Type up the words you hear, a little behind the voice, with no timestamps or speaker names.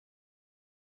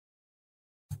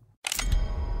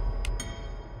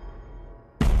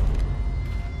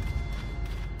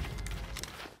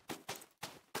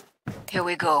Here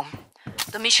we go.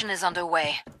 The mission is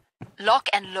underway. Lock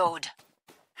and load.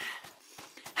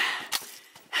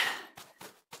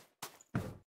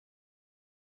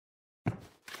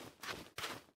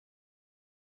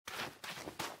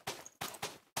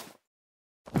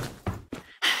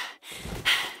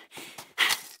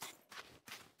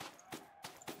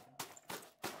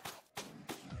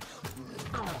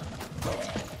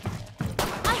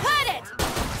 I heard it!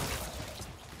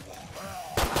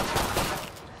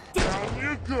 Down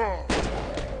you go!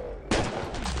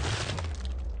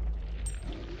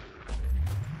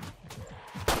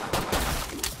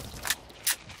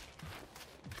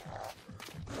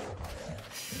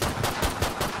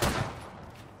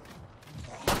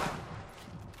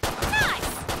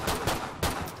 Nice!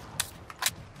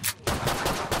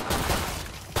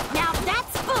 Now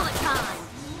that's bullet time!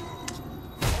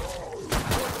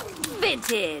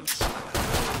 Vintage!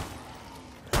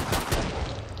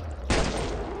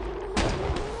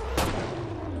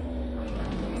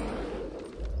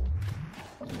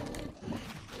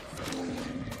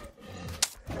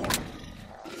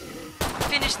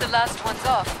 Finish the last ones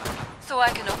off, so I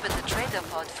can open the trader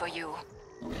pod for you.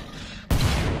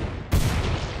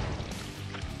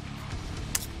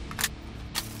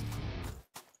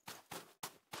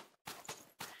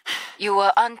 You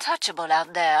were untouchable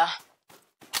out there.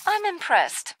 I'm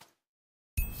impressed.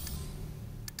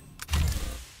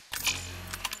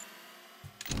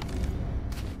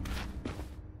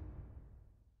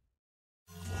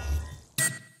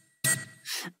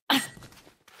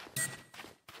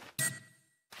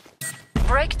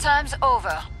 Break time's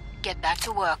over. Get back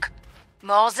to work.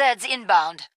 More Zeds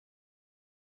inbound.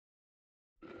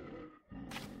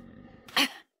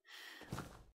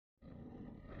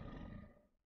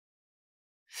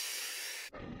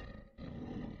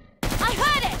 I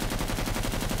heard it!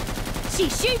 She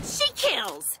shoots, she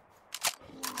kills!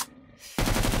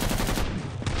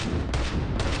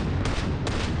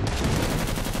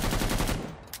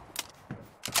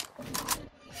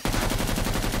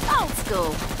 Old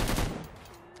school.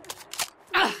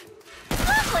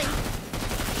 Lovely!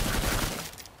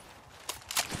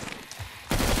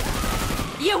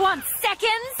 You want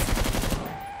seconds?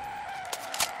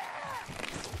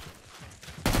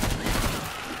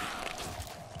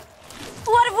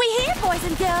 What have we here, boys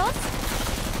and girls?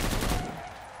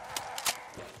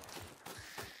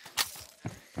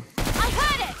 I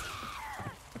heard it!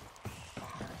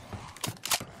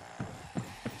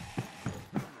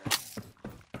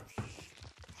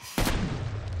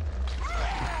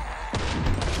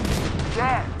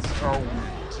 That's how we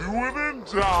do it in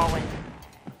Darwin.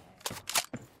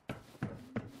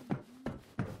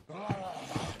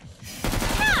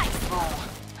 Nice! Oh.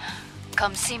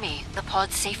 Come see me. The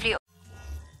pod's safely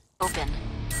open.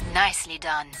 Nicely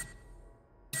done.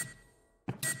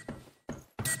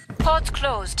 Pod's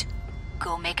closed.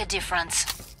 Go make a difference.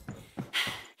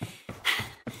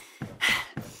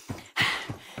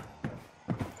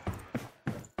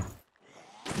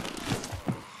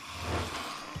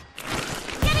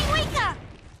 Getting weaker!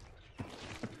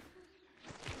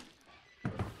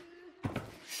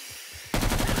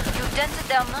 You've dented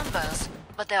their numbers,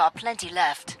 but there are plenty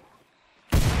left.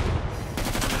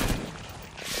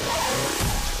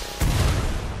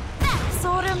 That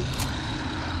sort 'em.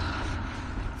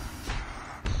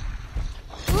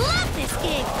 Love this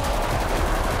gig!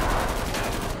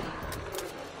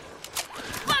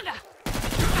 Bugger!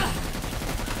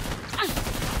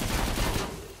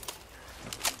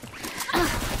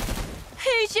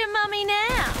 Who's your mummy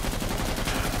now?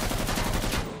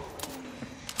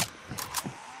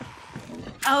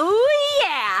 Oh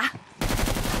yeah!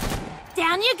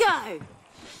 Down you go!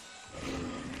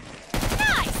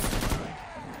 Nice!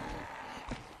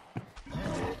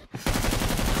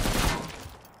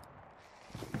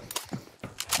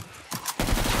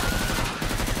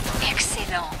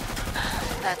 Excellent.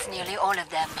 That's nearly all of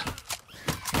them.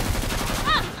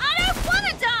 I don't want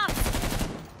to dance!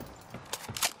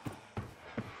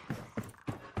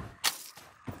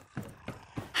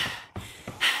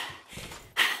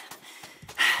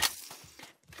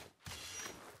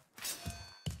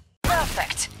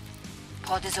 Perfect.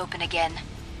 Pod is open again.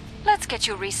 Let's get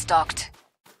you restocked.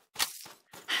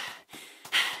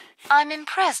 I'm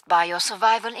impressed by your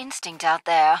survival instinct out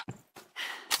there.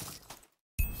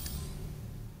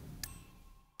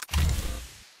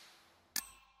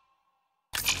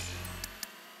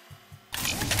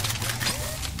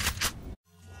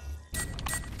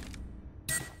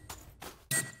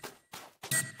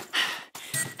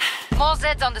 More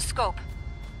Zeds on the scope.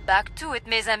 Back to it,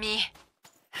 mes amis.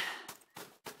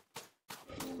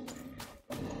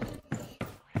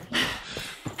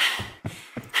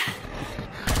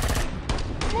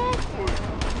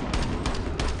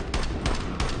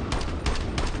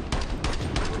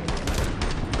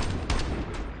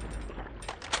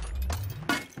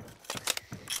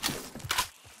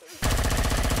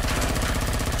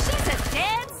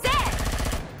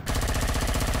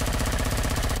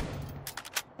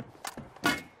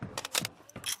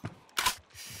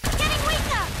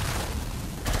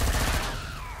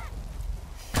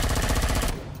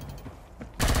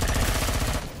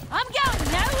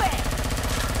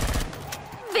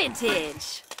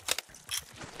 advantage.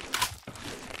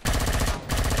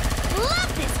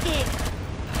 Love this gig.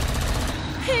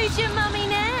 Who's your mummy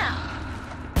now?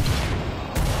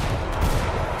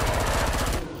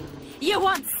 You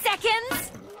want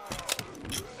seconds?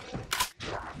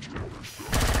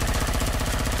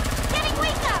 Getting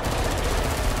weaker.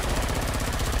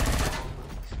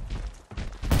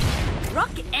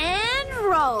 Rock and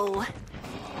roll.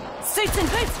 Suits and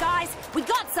boots, guys. We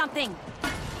got something.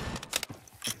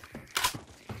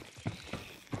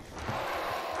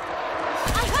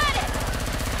 I heard it.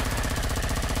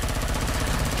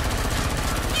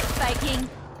 You faking.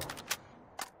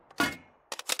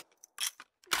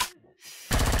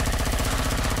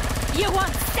 You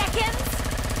want seconds?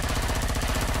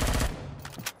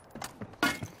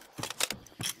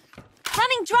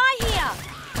 Running dry here.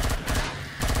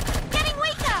 Getting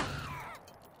weaker.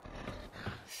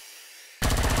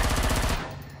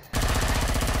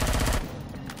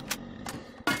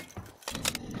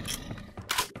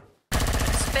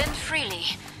 Spend freely.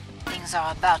 Things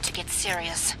are about to get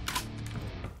serious.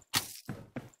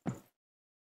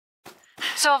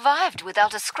 Survived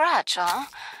without a scratch, huh?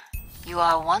 You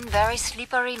are one very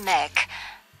slippery mech.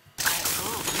 I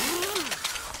approve.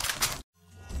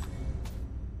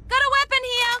 Got a weapon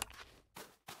here.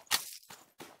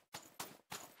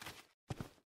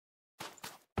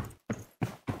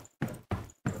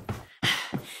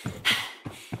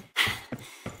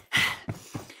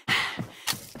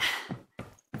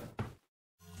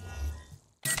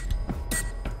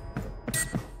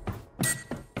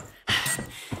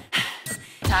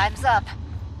 Time's up.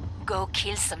 Go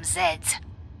kill some Zeds.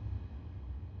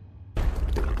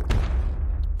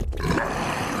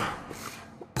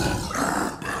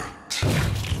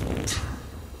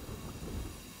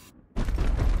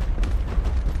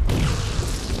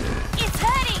 It's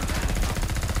hurting.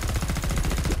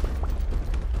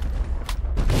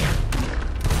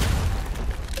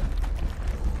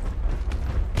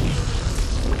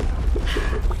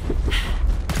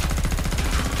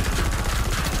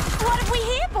 What have we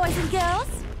here, boys and girls?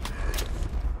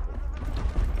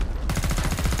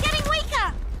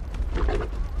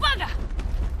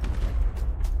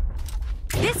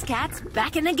 This cat's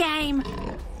back in the game.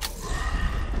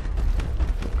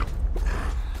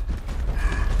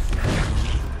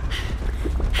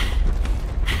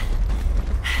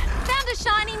 Found a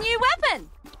shiny new weapon.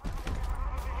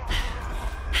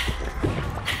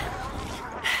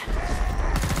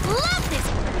 Love this.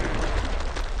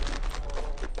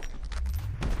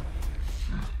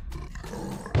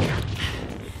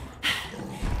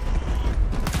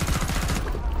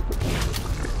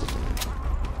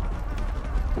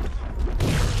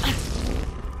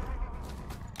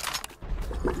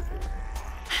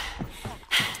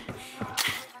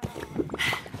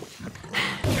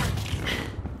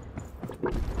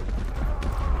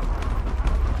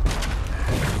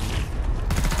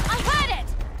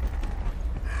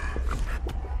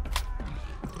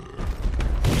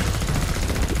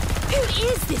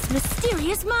 Is this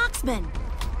mysterious marksman?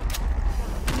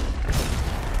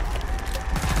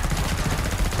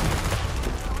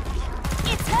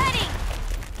 It's hurting!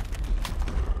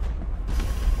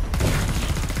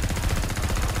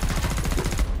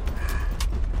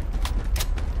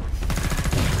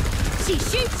 She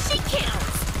shoots, she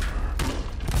kills!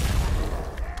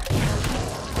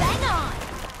 Bang on!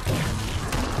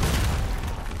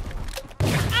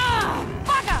 Ah!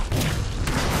 Bugger!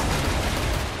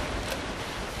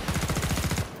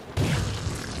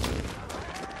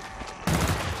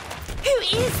 Who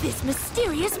is this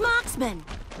mysterious marksman?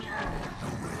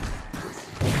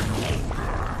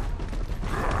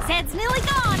 Zed's nearly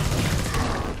gone.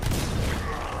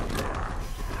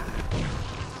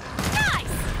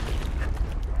 Nice!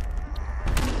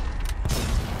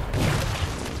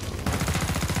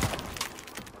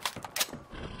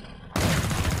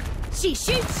 She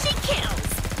shoots, she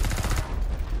kills.